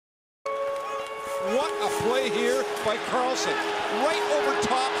What a play here by Karlsson. Right over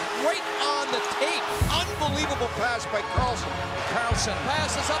top, right on the tape. Unbelievable pass by Karlsson. Karlsson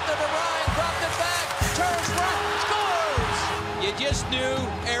passes up to the Ryan, dropped it back, turns right, scores! You just knew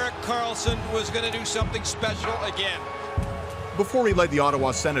Erik Karlsson was going to do something special again. Before he led the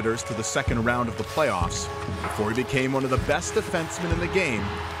Ottawa Senators to the second round of the playoffs, before he became one of the best defensemen in the game,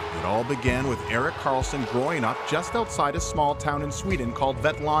 it all began with Erik Karlsson growing up just outside a small town in Sweden called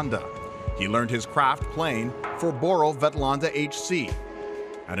Vetlanda. He learned his craft playing for Boro Vetlanda HC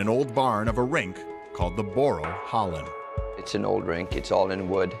at an old barn of a rink called the Boro Hallen. It's an old rink, it's all in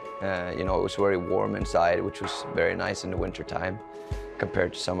wood. It was very warm inside, which was very nice in the winter time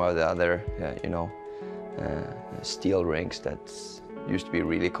compared to some of the other, steel rinks that used to be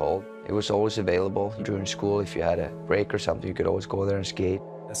really cold. It was always available during school. If you had a break or something, you could always go there and skate.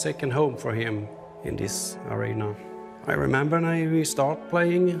 A second home for him in this arena. I remember when we started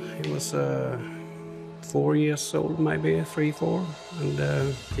playing, he was 4 years old, maybe 3, 4,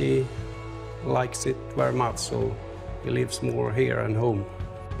 and he likes it very much, so he lives more here and home.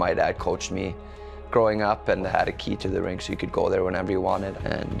 My dad coached me growing up and had a key to the rink, so you could go there whenever you wanted.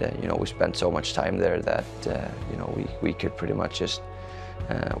 And we spent so much time there that we could pretty much just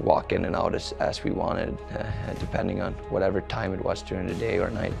walk in and out as we wanted, depending on whatever time it was during the day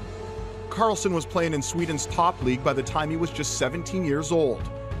or night. Karlsson was playing in Sweden's top league by the time he was just 17 years old.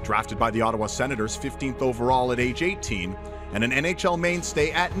 Drafted by the Ottawa Senators 15th overall at age 18 and an NHL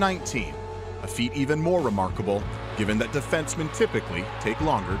mainstay at 19. A feat even more remarkable, given that defensemen typically take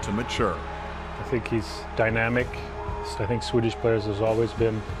longer to mature. I think he's dynamic. I think Swedish players has always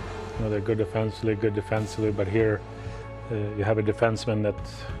been, they're good defensively, but here you have a defenseman that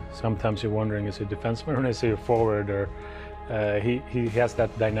sometimes you're wondering, is he a defenseman or is he a forward? Or he has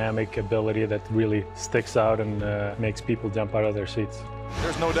that dynamic ability that really sticks out and makes people jump out of their seats.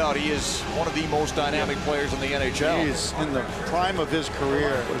 There's no doubt he is one of the most dynamic players in the NHL. He is in the prime of his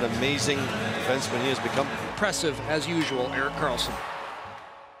career. What an amazing defenseman he has become. Impressive, as usual, Erik Karlsson.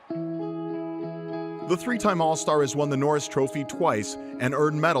 The three-time All-Star has won the Norris Trophy twice and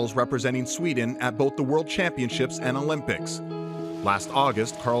earned medals representing Sweden at both the World Championships and Olympics. Last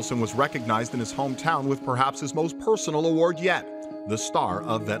August, Karlsson was recognized in his hometown with perhaps his most personal award yet, the Star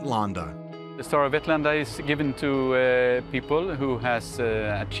of Vetlanda. The Star of Vetlanda is given to people who has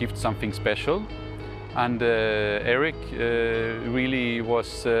achieved something special. And Erik really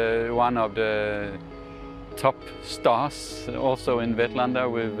was one of the top stars also in Vetlanda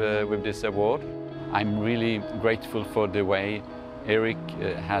with this award. I'm really grateful for the way Erik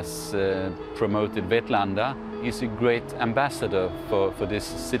has promoted Vetlanda. He's a great ambassador for this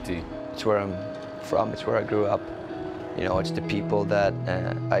city. It's where I'm from, it's where I grew up. It's the people that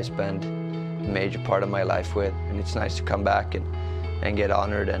I spend a major part of my life with, and it's nice to come back and get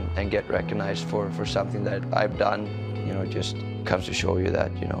honored and get recognized for something that I've done. It just comes to show you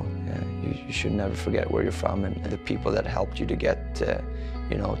that, you should never forget where you're from and the people that helped you to get to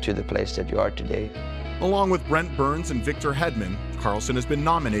the place that you are today. Along with Brent Burns and Victor Hedman, Karlsson has been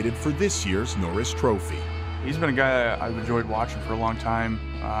nominated for this year's Norris Trophy. He's been a guy that I've enjoyed watching for a long time.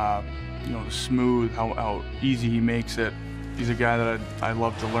 Smooth, how easy he makes it. He's a guy that I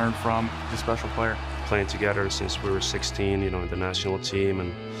love to learn from. He's a special player. Playing together since we were 16, in the national team,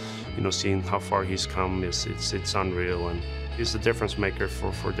 and seeing how far he's come, it's unreal, and he's the difference maker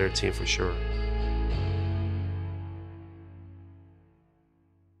for their team for sure.